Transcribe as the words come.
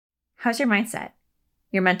How's your mindset,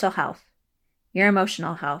 your mental health, your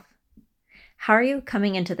emotional health? How are you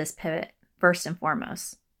coming into this pivot first and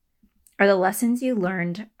foremost? Are the lessons you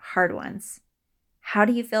learned hard ones? How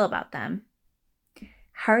do you feel about them?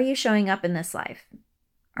 How are you showing up in this life?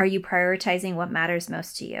 Are you prioritizing what matters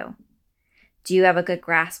most to you? Do you have a good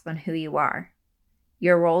grasp on who you are,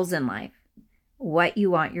 your roles in life, what you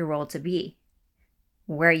want your role to be,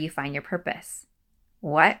 where you find your purpose,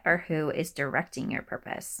 what or who is directing your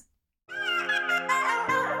purpose?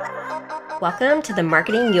 Welcome to the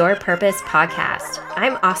Marketing Your Purpose podcast.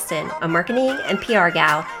 I'm Austin, a marketing and PR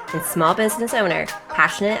gal and small business owner,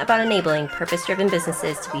 passionate about enabling purpose-driven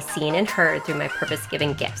businesses to be seen and heard through my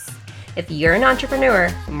purpose-given gifts. If you're an entrepreneur,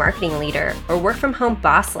 marketing leader, or work-from-home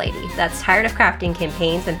boss lady that's tired of crafting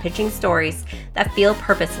campaigns and pitching stories that feel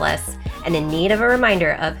purposeless and in need of a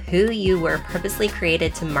reminder of who you were purposely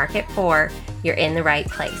created to market for, you're in the right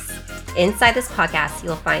place. Inside this podcast,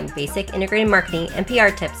 you'll find basic integrated marketing and PR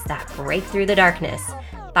tips that break through the darkness,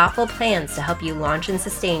 thoughtful plans to help you launch and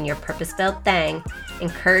sustain your purpose-filled thing,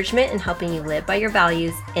 encouragement in helping you live by your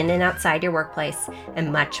values in and outside your workplace,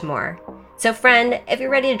 and much more. So friend, if you're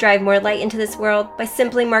ready to drive more light into this world by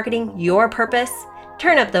simply marketing your purpose,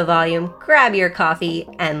 turn up the volume, grab your coffee,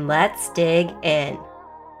 and let's dig in.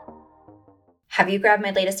 Have you grabbed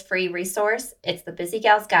my latest free resource? It's the Busy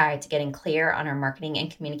Gal's Guide to Getting Clear on Our Marketing and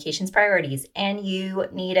Communications Priorities, and you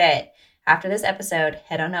need it. After this episode,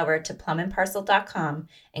 head on over to plumandparcel.com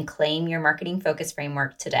and claim your marketing focus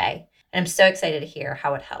framework today. And I'm so excited to hear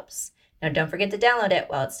how it helps. Now, don't forget to download it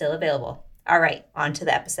while it's still available. All right, on to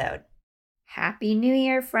the episode. Happy New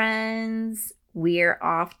Year, friends. We're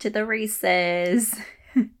off to the races.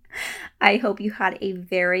 I hope you had a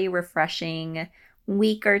very refreshing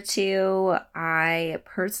week or two. I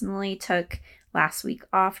personally took last week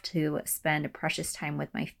off to spend precious time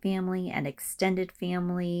with my family and extended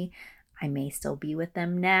family. I may still be with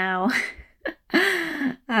them now.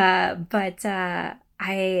 But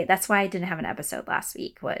that's why I didn't have an episode last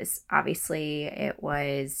week. Was obviously it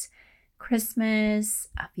was Christmas,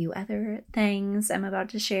 a few other things I'm about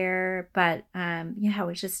to share, but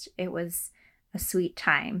it was a sweet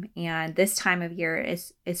time. And this time of year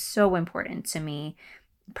is so important to me,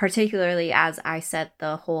 particularly as I set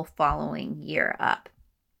the whole following year up.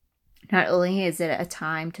 Not only is it a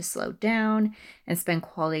time to slow down and spend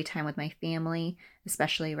quality time with my family,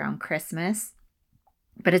 especially around Christmas,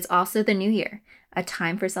 but it's also the new year, a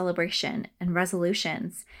time for celebration and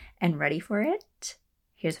resolutions. And ready for it?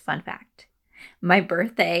 Here's a fun fact. My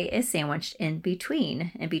birthday is sandwiched in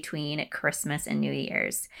between Christmas and New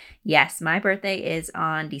Year's. Yes, my birthday is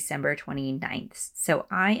on December 29th. So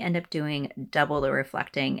I end up doing double the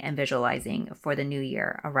reflecting and visualizing for the new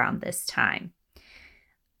year around this time.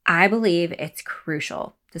 I believe it's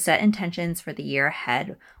crucial to set intentions for the year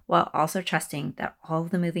ahead while also trusting that all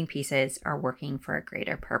of the moving pieces are working for a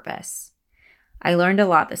greater purpose. I learned a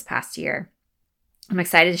lot this past year. I'm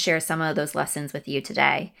excited to share some of those lessons with you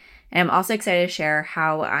today. And I'm also excited to share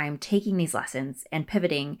how I'm taking these lessons and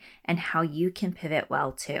pivoting and how you can pivot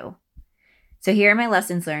well too. So here are my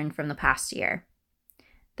lessons learned from the past year.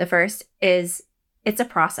 The first is it's a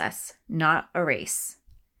process, not a race.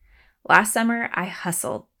 Last summer, I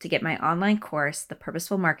hustled to get my online course, The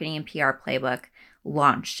Purposeful Marketing and PR Playbook,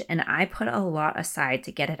 launched, and I put a lot aside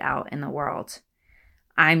to get it out in the world.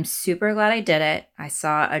 I'm super glad I did it. I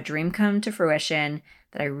saw a dream come to fruition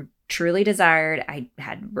that I truly desired. I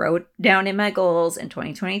had wrote down in my goals in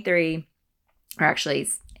 2023, or actually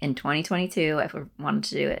in 2022, if we wanted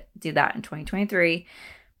to do that in 2023.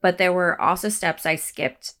 But there were also steps I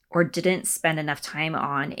skipped or didn't spend enough time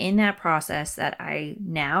on in that process that I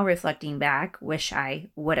now, reflecting back, wish I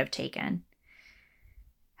would have taken.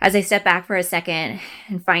 As I step back for a second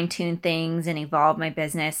and fine-tune things and evolve my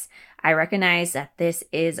business, I recognize that this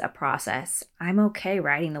is a process I'm okay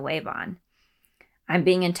riding the wave on. I'm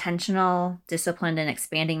being intentional, disciplined, and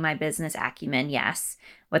expanding my business acumen, yes,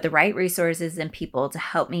 with the right resources and people to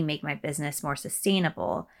help me make my business more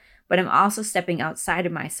sustainable, but I'm also stepping outside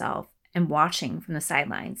of myself and watching from the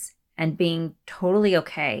sidelines and being totally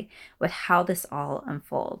okay with how this all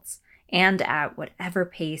unfolds and at whatever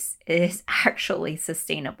pace is actually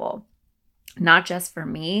sustainable, not just for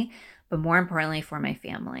me, but more importantly for my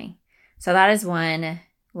family. So that is one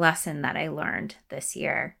lesson that I learned this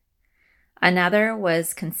year. Another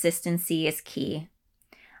was consistency is key.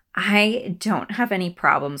 I don't have any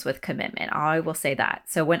problems with commitment. I will say that.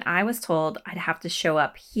 So when I was told I'd have to show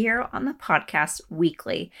up here on the podcast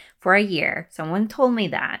weekly for a year, someone told me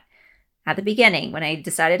that at the beginning when I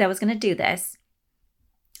decided I was going to do this,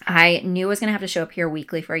 I knew I was going to have to show up here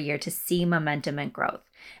weekly for a year to see momentum and growth.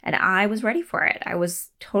 And I was ready for it. I was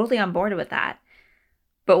totally on board with that.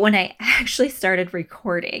 But when I actually started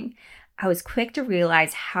recording, I was quick to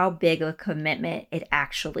realize how big a commitment it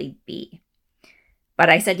actually be. But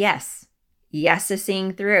I said yes to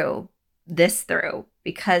seeing this through,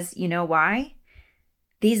 because you know why?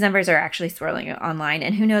 These numbers are actually swirling online,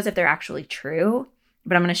 and who knows if they're actually true,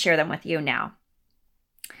 but I'm going to share them with you now.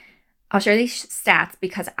 I'll share these stats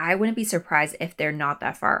because I wouldn't be surprised if they're not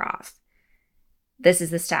that far off. This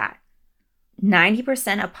is the stat.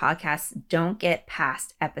 90% of podcasts don't get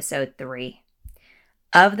past episode 3.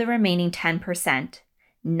 Of the remaining 10%,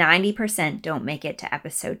 90% don't make it to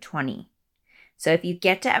episode 20. So if you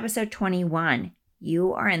get to episode 21,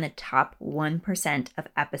 you are in the top 1% of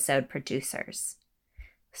episode producers.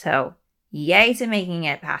 So yay to making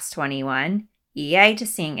it past 21, yay to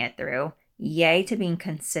seeing it through, yay to being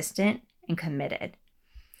consistent and committed.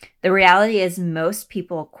 The reality is most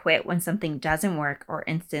people quit when something doesn't work or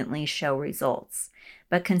instantly show results.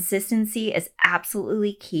 But consistency is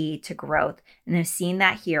absolutely key to growth, and I've seen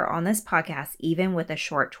that here on this podcast, even with a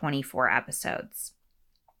short 24 episodes.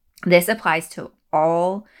 This applies to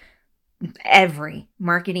every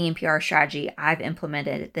marketing and PR strategy I've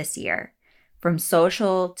implemented this year. From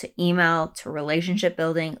social to email to relationship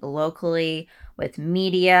building locally, with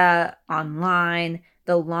media, online,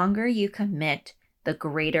 the longer you commit, the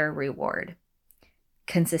greater reward.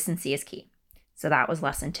 Consistency is key. So that was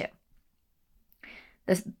lesson 2.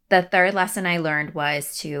 The third lesson I learned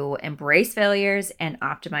was to embrace failures and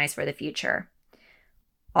optimize for the future.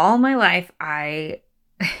 All my life, I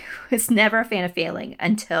was never a fan of failing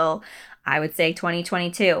until I would say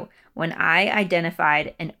 2022, when I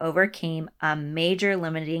identified and overcame a major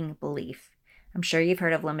limiting belief. I'm sure you've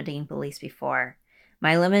heard of limiting beliefs before.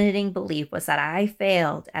 My limiting belief was that I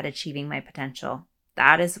failed at achieving my potential.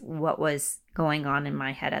 That is what was going on in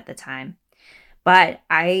my head at the time. But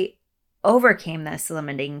I overcame this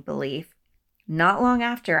limiting belief not long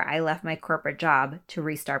after I left my corporate job to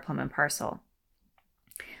restart Plum and Parcel.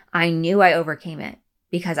 I knew I overcame it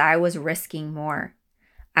because I was risking more.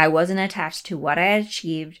 I wasn't attached to what I had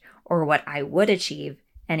achieved or what I would achieve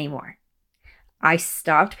anymore. I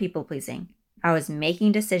stopped people pleasing. I was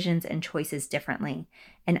making decisions and choices differently,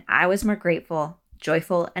 and I was more grateful,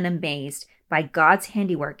 joyful, and amazed by God's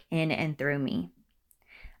handiwork in and through me.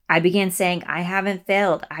 I began saying, I haven't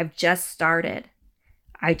failed, I've just started.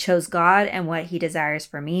 I chose God and what He desires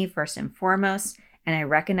for me first and foremost, and I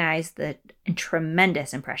recognized the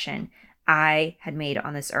tremendous impression I had made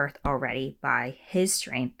on this earth already by His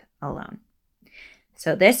strength alone.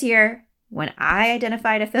 So this year, when I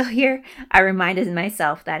identified a failure, I reminded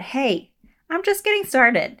myself that, hey, I'm just getting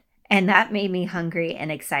started. And that made me hungry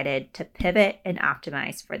and excited to pivot and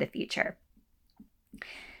optimize for the future.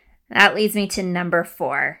 That leads me to number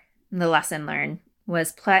 4. The lesson learned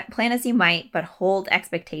was plan as you might, but hold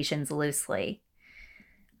expectations loosely.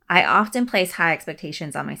 I often place high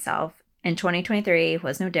expectations on myself, and 2023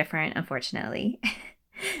 was no different, unfortunately.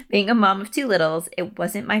 Being a mom of 2 littles, it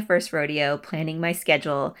wasn't my first rodeo planning my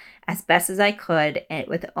schedule as best as I could, and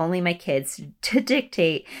with only my kids to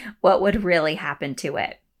dictate what would really happen to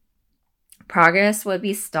it. Progress would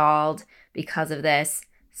be stalled because of this,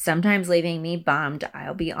 sometimes leaving me bummed,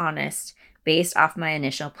 I'll be honest, based off my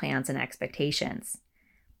initial plans and expectations.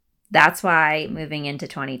 That's why moving into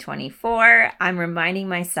 2024, I'm reminding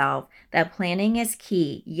myself that planning is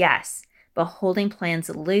key, yes, but holding plans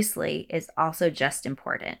loosely is also just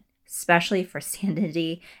important, especially for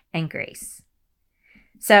sanity and grace.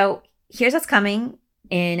 So here's what's coming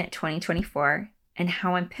in 2024 and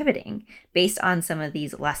how I'm pivoting based on some of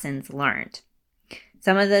these lessons learned.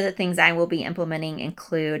 Some of the things I will be implementing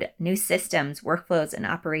include new systems, workflows, and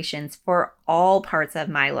operations for all parts of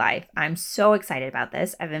my life. I'm so excited about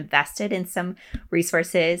this. I've invested in some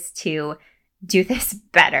resources to do this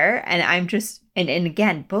better. And I'm just, and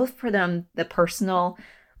again, both for them, the personal,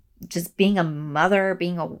 just being a mother,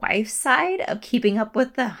 being a wife side of keeping up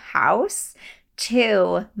with the house,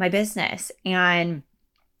 to my business and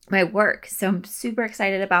my work. So I'm super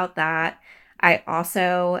excited about that. I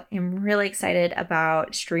also am really excited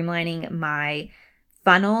about streamlining my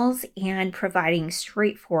funnels and providing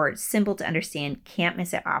straightforward, simple to understand, can't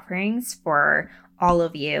miss it offerings for all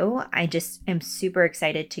of you. I just am super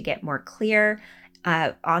excited to get more clear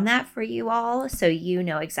on that for you all, so you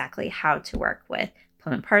know exactly how to work with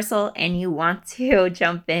Plum and Parcel and you want to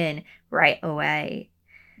jump in right away.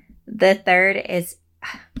 The third is,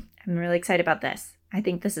 I'm really excited about this. I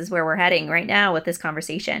think this is where we're heading right now with this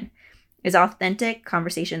conversation, is authentic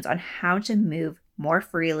conversations on how to move more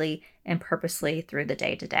freely and purposely through the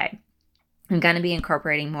day-to-day. I'm going to be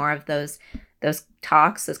incorporating more of those those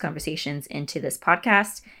talks, those conversations into this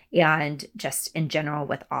podcast, and just in general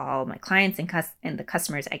with all my clients and the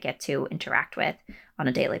customers I get to interact with on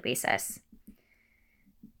a daily basis.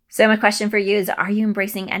 So my question for you is, are you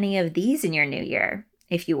embracing any of these in your new year?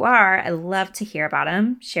 If you are, I'd love to hear about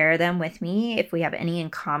them. Share them with me if we have any in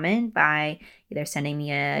common by either sending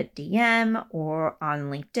me a DM or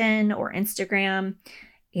on LinkedIn or Instagram.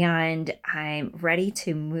 And I'm ready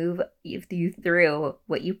to move you through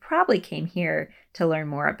what you probably came here to learn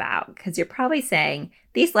more about, because you're probably saying,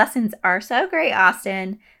 these lessons are so great,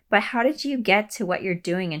 Austin, but how did you get to what you're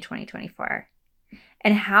doing in 2024?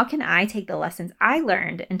 And how can I take the lessons I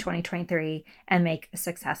learned in 2023 and make a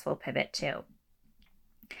successful pivot too?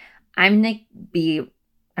 I'm going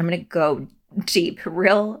to go deep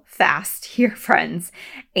real fast here, friends.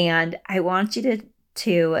 And I want you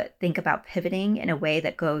to think about pivoting in a way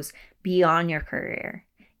that goes beyond your career,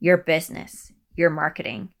 your business, your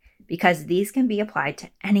marketing, because these can be applied to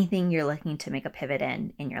anything you're looking to make a pivot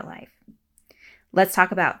in your life. Let's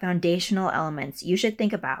talk about foundational elements you should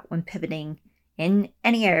think about when pivoting in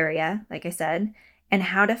any area, like I said, and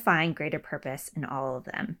how to find greater purpose in all of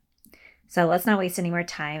them. So let's not waste any more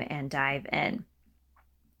time and dive in.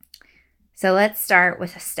 So let's start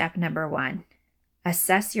with step number 1.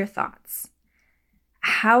 Assess your thoughts.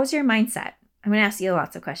 How's your mindset? I'm going to ask you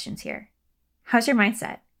lots of questions here. How's your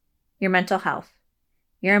mindset? Your mental health?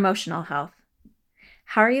 Your emotional health?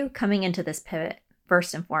 How are you coming into this pivot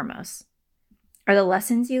first and foremost? Are the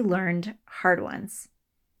lessons you learned hard ones?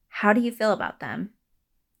 How do you feel about them?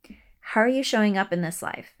 How are you showing up in this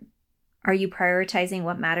life? Are you prioritizing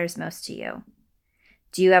what matters most to you?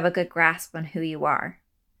 Do you have a good grasp on who you are?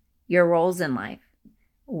 Your roles in life?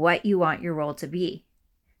 What you want your role to be?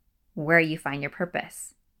 Where you find your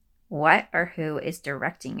purpose? What or who is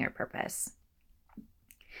directing your purpose?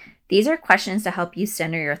 These are questions to help you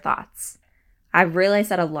center your thoughts. I've realized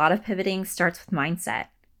that a lot of pivoting starts with mindset.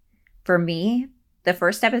 For me, the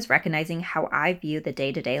first step is recognizing how I view the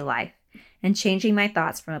day-to-day life and changing my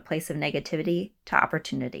thoughts from a place of negativity to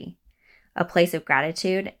opportunity, a place of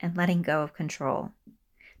gratitude and letting go of control,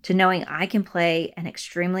 to knowing I can play an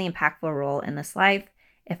extremely impactful role in this life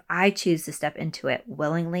if I choose to step into it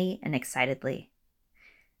willingly and excitedly.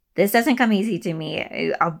 This doesn't come easy to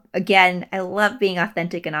me. I love being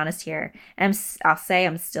authentic and honest here, and I'll say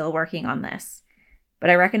I'm still working on this. But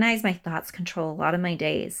I recognize my thoughts control a lot of my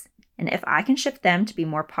days, and if I can shift them to be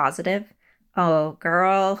more positive, oh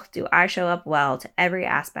girl, do I show up well to every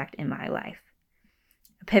aspect in my life.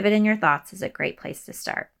 A pivot in your thoughts is a great place to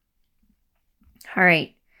start. All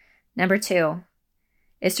right, number 2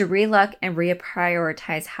 is to relook and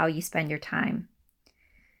reprioritize how you spend your time.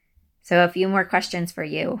 So a few more questions for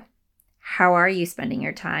you. How are you spending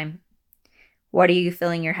your time? What are you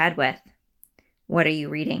filling your head with? What are you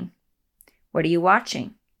reading? What are you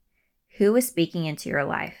watching? Who is speaking into your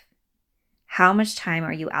life? How much time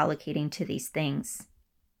are you allocating to these things?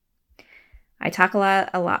 I talk a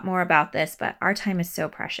lot more about this, but our time is so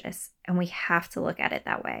precious and we have to look at it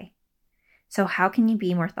that way. So how can you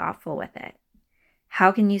be more thoughtful with it?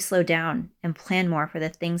 How can you slow down and plan more for the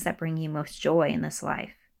things that bring you most joy in this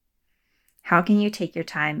life? How can you take your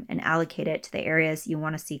time and allocate it to the areas you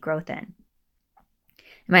want to see growth in?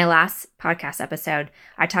 In my last podcast episode,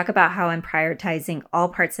 I talk about how I'm prioritizing all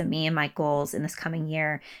parts of me and my goals in this coming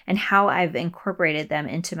year and how I've incorporated them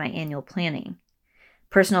into my annual planning.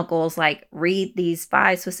 Personal goals like read these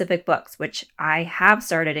 5 specific books, which I have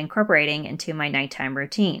started incorporating into my nighttime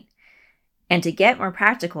routine. And to get more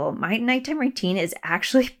practical, my nighttime routine is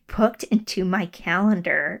actually booked into my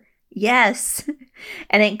calendar. Yes,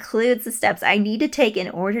 and it includes the steps I need to take in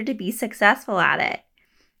order to be successful at it.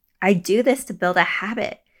 I do this to build a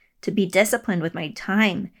habit, to be disciplined with my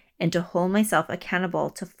time, and to hold myself accountable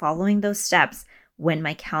to following those steps when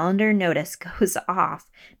my calendar notice goes off,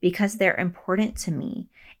 because they're important to me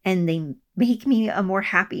and they make me a more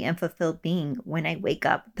happy and fulfilled being when I wake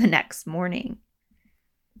up the next morning.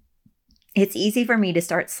 It's easy for me to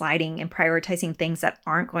start sliding and prioritizing things that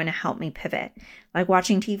aren't going to help me pivot, like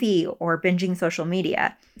watching TV or binging social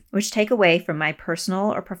media, which take away from my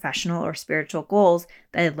personal or professional or spiritual goals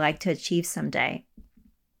that I'd like to achieve someday.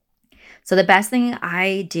 So the best thing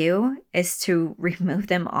I do is to remove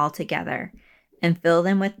them altogether and fill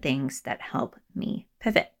them with things that help me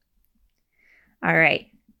pivot. All right.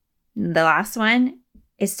 The last one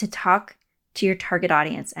is to talk to your target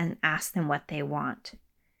audience and ask them what they want.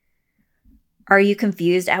 Are you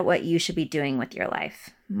confused at what you should be doing with your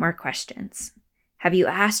life? More questions. Have you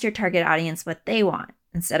asked your target audience what they want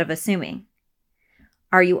instead of assuming?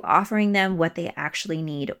 Are you offering them what they actually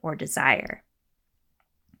need or desire?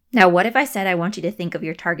 Now, what if I said I want you to think of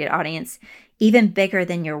your target audience even bigger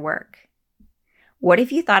than your work? What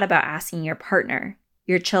if you thought about asking your partner,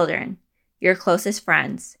 your children, your closest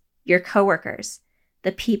friends, your coworkers,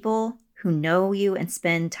 the people who know you and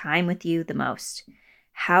spend time with you the most,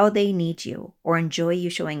 how they need you or enjoy you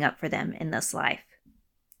showing up for them in this life?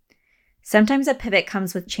 Sometimes a pivot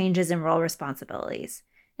comes with changes in role responsibilities,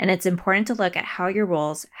 and it's important to look at how your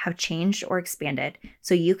roles have changed or expanded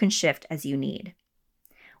so you can shift as you need.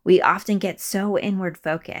 We often get so inward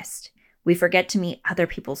focused, we forget to meet other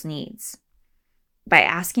people's needs. By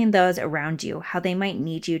asking those around you how they might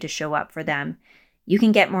need you to show up for them, you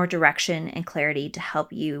can get more direction and clarity to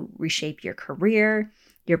help you reshape your career,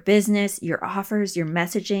 your business, your offers, your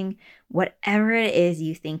messaging, whatever it is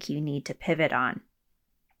you think you need to pivot on.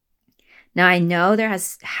 Now, I know there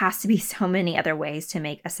has to be so many other ways to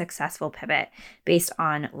make a successful pivot based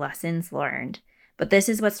on lessons learned, but this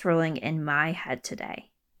is what's rolling in my head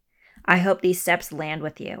today. I hope these steps land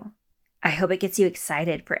with you. I hope it gets you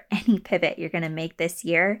excited for any pivot you're going to make this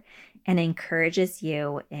year and encourages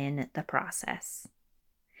you in the process.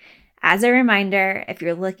 As a reminder, if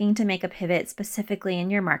you're looking to make a pivot specifically in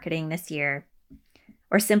your marketing this year,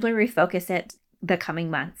 or simply refocus it the coming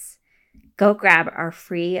months, go grab our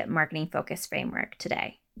free marketing focus framework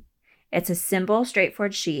today. It's a simple,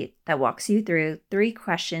 straightforward sheet that walks you through 3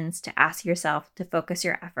 questions to ask yourself to focus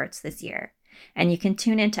your efforts this year. And you can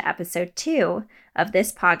tune into episode 2 of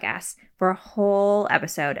this podcast for a whole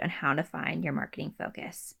episode on how to find your marketing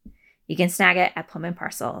focus. You can snag it at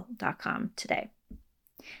plumandparcel.com today.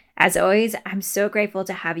 As always, I'm so grateful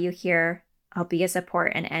to have you here. I'll be a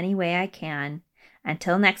support in any way I can.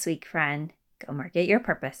 Until next week, friend, go market your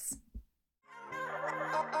purpose.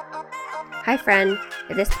 Hi, friend.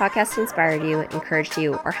 If this podcast inspired you, encouraged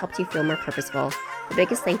you, or helped you feel more purposeful, the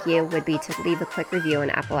biggest thank you would be to leave a quick review on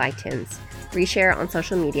Apple iTunes, reshare on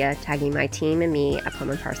social media, tagging my team and me at Plum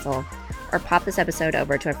and Parcel, or pop this episode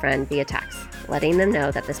over to a friend via text, letting them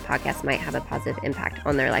know that this podcast might have a positive impact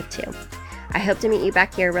on their life too. I hope to meet you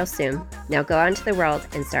back here real soon. Now go out into the world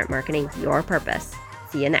and start marketing your purpose.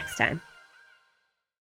 See you next time.